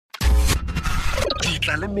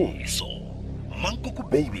tla le meso mankoko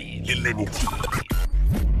baby le lenity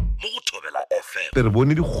mo go thobela FM re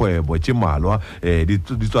bone dikgwebo tše malwa di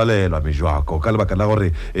tswalelwa mejwako ka lebaka la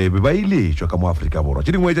gore be ba iletswa ka mo Afrika borwa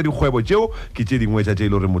tše dingwe tša dikgwebo tšeo ke tše dingwe tša tše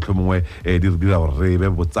ile gore motlho mongwe di re dira gore re be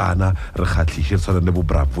botsana re kgatlhiše re tshwana le bo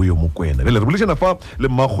Bravo yo Mokwena bele re bolešana fa le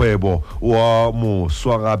mmagwebo wa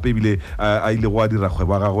moswa gape ebile a ile go a dira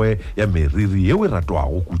kgwebo ya gagwe ya meriri yeo e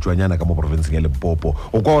ratwago kutswanyana ka mo provinceng ya Limpopo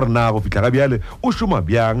o kwa gore na go fitlha ga bjale o šoma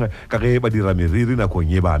bjang ka ge ba dira meriri nakong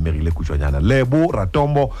ye ba amegile kutswanyana Lebo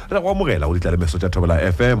Ratombo re go amogela go ditla le meso tša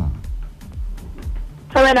Thobela FM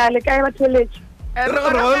Thobela le kae batho letšo le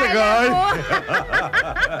kae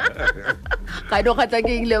ga do kgatsa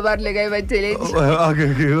ke ile ba le kae ba theletše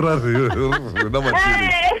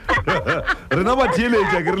rena ba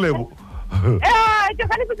theletša ke re Lebo ke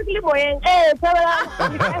gane se ke le moyeng Thobela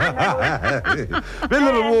bele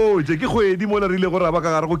re botse ke kgwedi mo la rile gore ba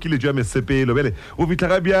ka gare go kiletšo ya mesepelo bele o fitlha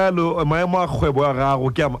ga bjalo maemo a kgwebo ya gago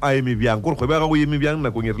ke a eme bjang gore kgwebo ya gago e eme bjang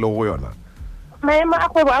nakong e rile go yona maemo a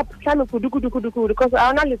kgwebo a phutlhano kudu because a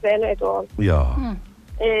ona letseno at all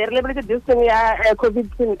re lebeletse distance ya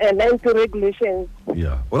COVID-19 regulations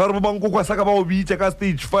o ra re bo banko kwa sa ka ba o bitsa ka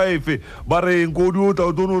stage 5 ba re nko di o tla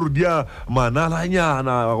o tono re dia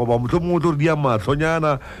manalanyana go ba motlhomongwe tlo re dia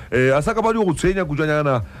matlhonyana a sa ka ba di go tshwenya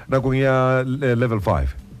kutswanyana nakong ya level 5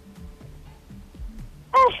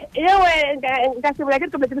 yewe nka se bula ke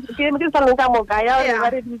ke sa nka moka ya re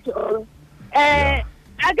ba re ditso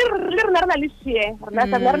a ke re na le sie rena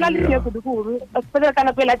sa rena le sie kudu especially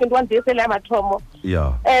kana pela 21 days le mathomo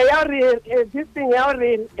ya re this thing ya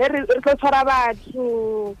re re tlo tshwara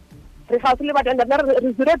batho re fasile batho and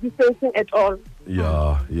re zero distancing at all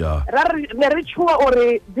ra re tshua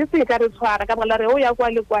ore this thing ka re tshwara ka mola re o ya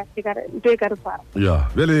kwa le kwa ka re ntwe ka re tshwara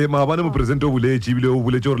bele maabane mo president o buletse bile o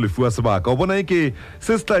buletse gore le fuwa sebaka o bona ke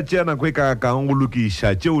se sta tšena go ka ka go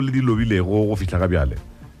lokisha tšeo le di lobilego go fihla ga bjale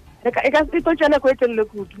e ka se to tsena go etelle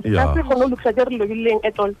kudu ka se go no lokisa re lobileng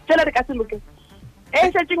at all tsela re ka se loke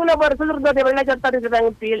se tsinguna bore se re do de bela tsa re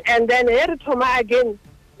bang bill and then re thoma again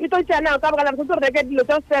ito tsena ka ba la re reka dilo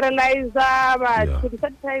tsa sterilizer ba to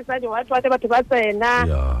sanitizer di batho ba tsena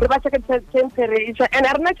re ba check temperature and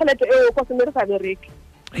re na tšhelete e go se mere sa bereke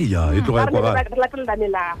e tloga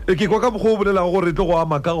ke kwa ka go bolela gore re tlo go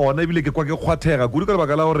ama ka gona ebile ke kwa ke kgwathega kudu ka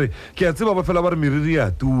lebaka la gore ke a tseba ba fela ba re meriri ya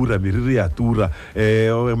tura mme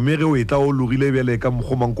ge o e tla o logile bjale ka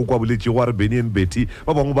mokgomangko kwa boletše go a re Benny and Betty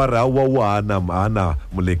ba bangwe ba re aowa o ana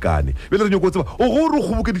molekane bjale re nyako tseba o go re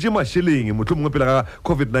kgobokeditše mašheleng motlho mongwe pele ga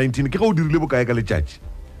COVID-19 ke ga o dirile bokae ka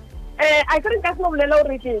letšatši a ke re nka se no bolela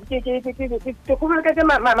gore ke gomoloketse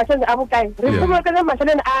mašheleng a bokae re gomoloketse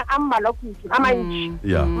mašheleng a mmalwa kudu a mantši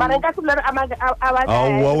mara nka se bolela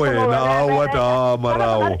aowa wena aowa ta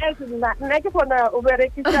marao nna ke kgona o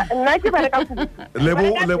berekisa nna ke bereka kudu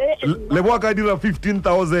Lebo a ka dira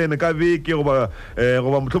 15,000 ka beke goba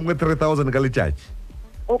motlho mongwe 3,000 ka letšatši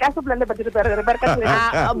nka se bolela badiri re bereka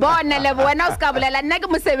bona Lebo wena o ska bolela nna ke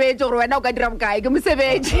mosebetsi gore wena o ka dira bokae ke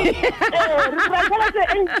mosebetsi re tšhelete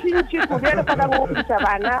e ntšintši kudu re ka go fisa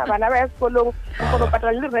bana ba ya sekolong go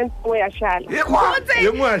patala le rent mo ya shala ya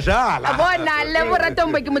shala bona Lebo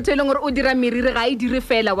Ratombo ke motho e leng gore o dira meriri ga e dire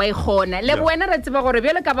fela wa e kgona Lebo wena re tseba gore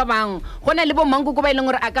bjale ka ba bang go na le bo mankoko ba e leng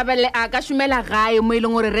gore a ka šomela gae mo e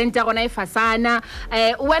leng gore rent ya gona e fasana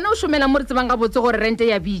wena o šomela mo re tsebang ga botse gore rente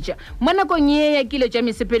ya bija mo nakong ye ya kiletšo ya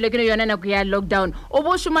mesepelo ke yona nako ya lockdown o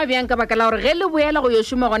bo šoma bjang ka baka la gore ge le boela go yo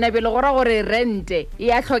šoma gona bjale gora gore rente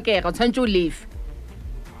e a tlhokega o tshwanetse o lefe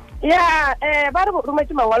ba re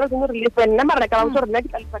rometse mangwalo se mo re lefe nna mara ka ba botse gore nna ke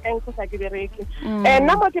tla lefa ka eng se sa ke bereke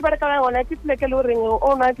nna mo ke bereka ka gona ke pleke le goreng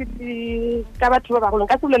o na ke ka batho ba bagolo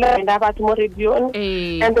nka se bolela bena batho mo radio and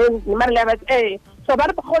then mara le ba so ba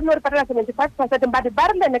re kgone gore patela 75% but ba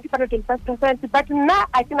re lena ke patela 25% but nna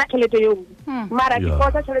a ke na tšhelete eo mara ke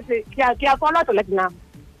kgotsa tšhelete ke a kolota le nna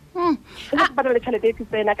ke patela tšhelete e ke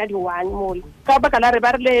tsena ka di-one mole ka baka la re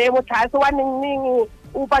ba re le motlhase wa neng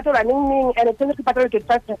o patela neng and tshwanetse ke patela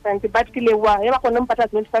 25% but ke lewa e ba kgone mpatela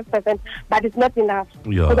 25% but it's not enough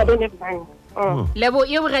because I don't have money Lebo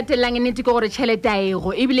e o retellang nnete ke gore tšhelete a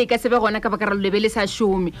ego ebile e ka sebe gona ka baka ra lebe le sa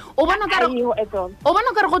šome o bona kare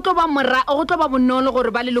go tlo ba bonolo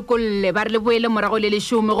gore ba le lekolle ba re le boele morago le le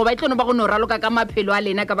šome go ba itlono ba go no raloka ka maphelo a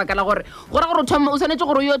lena ka baka la gore o tshwanetse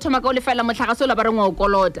gore yo thoma ka o lefela motlhagaso la ba reng wa o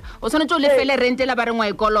kolota o tshwanetse o lefele rente la ba reng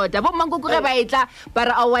wa e kolota bo mankoko ge ba etla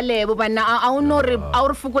ba re a wa Lebo bana a o no re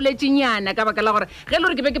fokoletšenyana ka baka la gore ge le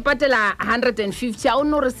gore ke be ke patela 150 a o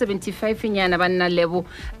no re 75 nyana banna Lebo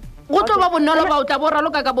go tlo ba bonolo ba o tla bo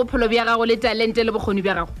raloka ka bophelo bja gago le talente le bokgoni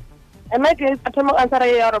bja gago ke a thoma answer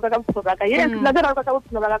ya roka ka bophelo ba ka yes la dira ka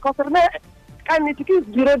bophelo ba ka ka ka nnete ke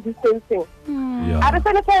zero distancing a re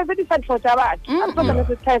sanitize difatlho tsa batho a re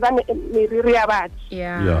sanitize meriri ya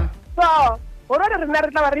batho so gore rena re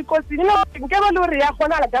tla ba re ikotsi nke ba le gore ya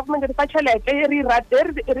kgona la government re fa tšhelete e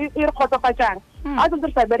re kgotsofatsang a se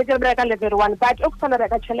re sa bereke re ka level 1 but o kgona re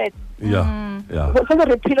ka tšhelete se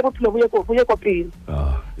re phile bophelo bo ye ko pele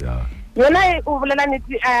yona o bolela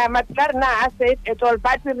nnete matla rena a safe at all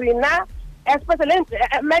but rena especially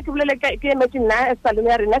make bolela ke imagine na salome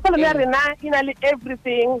ya rena ina le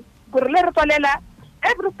everything gore le re tolela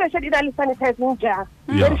every station ina le sanitizing jar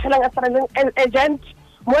re shelang a agent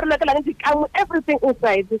more like everything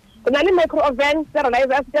inside. When I micro oven,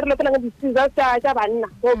 sterilizers, they're looking at the scissors, banana,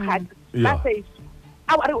 go cut. That's it.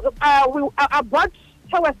 I bought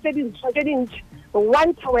shower settings,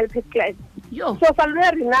 1 towel per class. So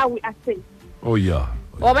somewhere now we are safe. Oh yeah.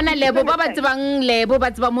 wa bona Lebo ba ba tsebang Lebo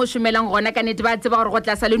ba tseba mo shumelang gona ka nete ba tseba gore go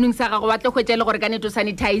tla saloneng sa gago ba tle khwetele gore ka nete o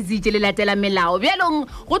sanitize le latela melao bjalong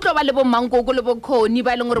go tlo ba le bo mankoko le bo khoni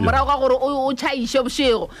ba leng gore morago ga gore o chaishe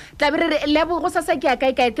boshego tla be re Lebo go sa ke ya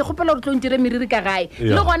kae ke gopela gore tlo ntire meriri ka gae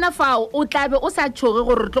le gona fao o tlabe o sa tshoge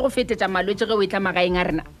gore tlo go fetetsa malwetse ge o itla magaeng a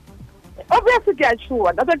rena obviously ke a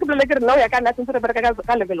tshuwa that's ke bolele ke re no ya ka nna se re bereka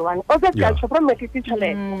ka level 1 obviously ke a tshuwa from me ke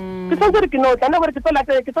tšhelete ke tlo re ke no tla gore ke tlo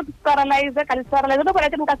lata ke tlo sterilize ka le sterilize no gore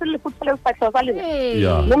ke nka se le futsele fatso sa lena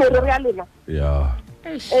le meriri ya lena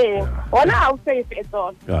ona a safe at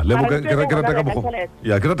all Lebo ke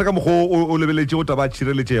rata ka mogo o lebeletse o taba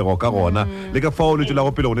tshireletsego ka gona le ka fa o le tla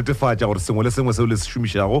go pele go netefatsa gore sengwe le sengwe se o le se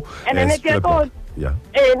shumishago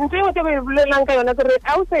ntse o tebe bolelang ka yona gore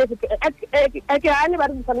a o safe ke ane ba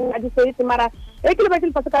re tsana di safe mara e ke le ba ke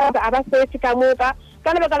le ka a ba safe ka moka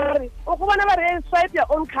kana ba ka re o go bona ba re swipe your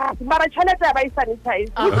own card mara tšhelete ba e sanitize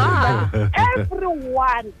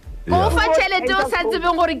everyone go fa tšhelete o sa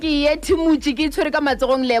tsebeng gore ke ye thimutse ke tshwere ka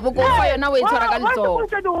matsogong Lebo go fa yona o e tshwara ka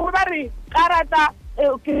letsogo ba re karata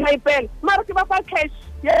ke maipel mara ke ba fa cash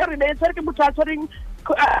ye re ne tshwere ke motho a tshwereng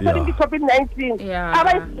COVID-19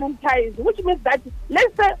 aba sanitize which means that let's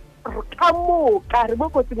say kamoka re bo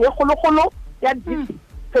kotsing e kgologolo ya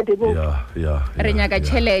re nyaka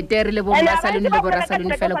tšhelete re le bomma salone le borra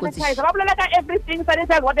salone fela kotsi ba bolela ka everything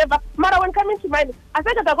sanitize whatever mara when coming to mind a se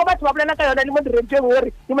ka go batho ba bolela ka yona le mo direction gore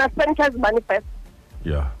you must sanitize manifest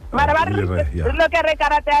mara ba re lo ke re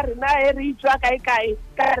karata ya rena e re itswa kae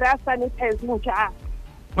ka re sanitizing ja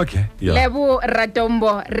Okay, Lebo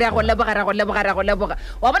Ratombo re go leboga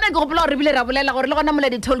wa bona ke gopola gore bile ra bolela gore le gona mola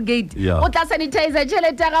di toll gate o tla sanitize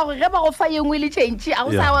tšhelete ga go ge ba go fa yengwe le change a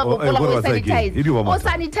go sa wa gopola go sanitize o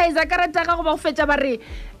sanitize karata ga go ba go fetša ba re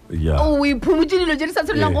o iphumutse dilo tse di sa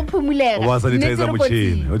tshwanelang go phumulega o sanitize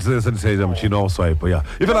motšhini wa go swipe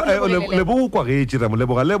efela Lebo o kwa getse ra mo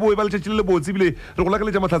leboga Lebo e ba letšatši le lebotse ebile re go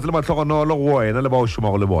lakeletša matlhatse le matlhogonolo go wena le ba o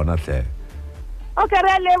šomago le bona tle Okay,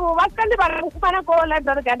 Lebo, what can you do? I'm going to go to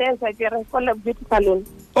the garden. I'm going to beauty salon.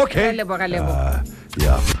 Okay. Lebo.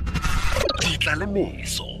 Titla le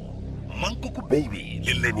meso. Mankoko baby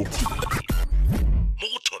le leniti. Mo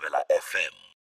go thobela FM.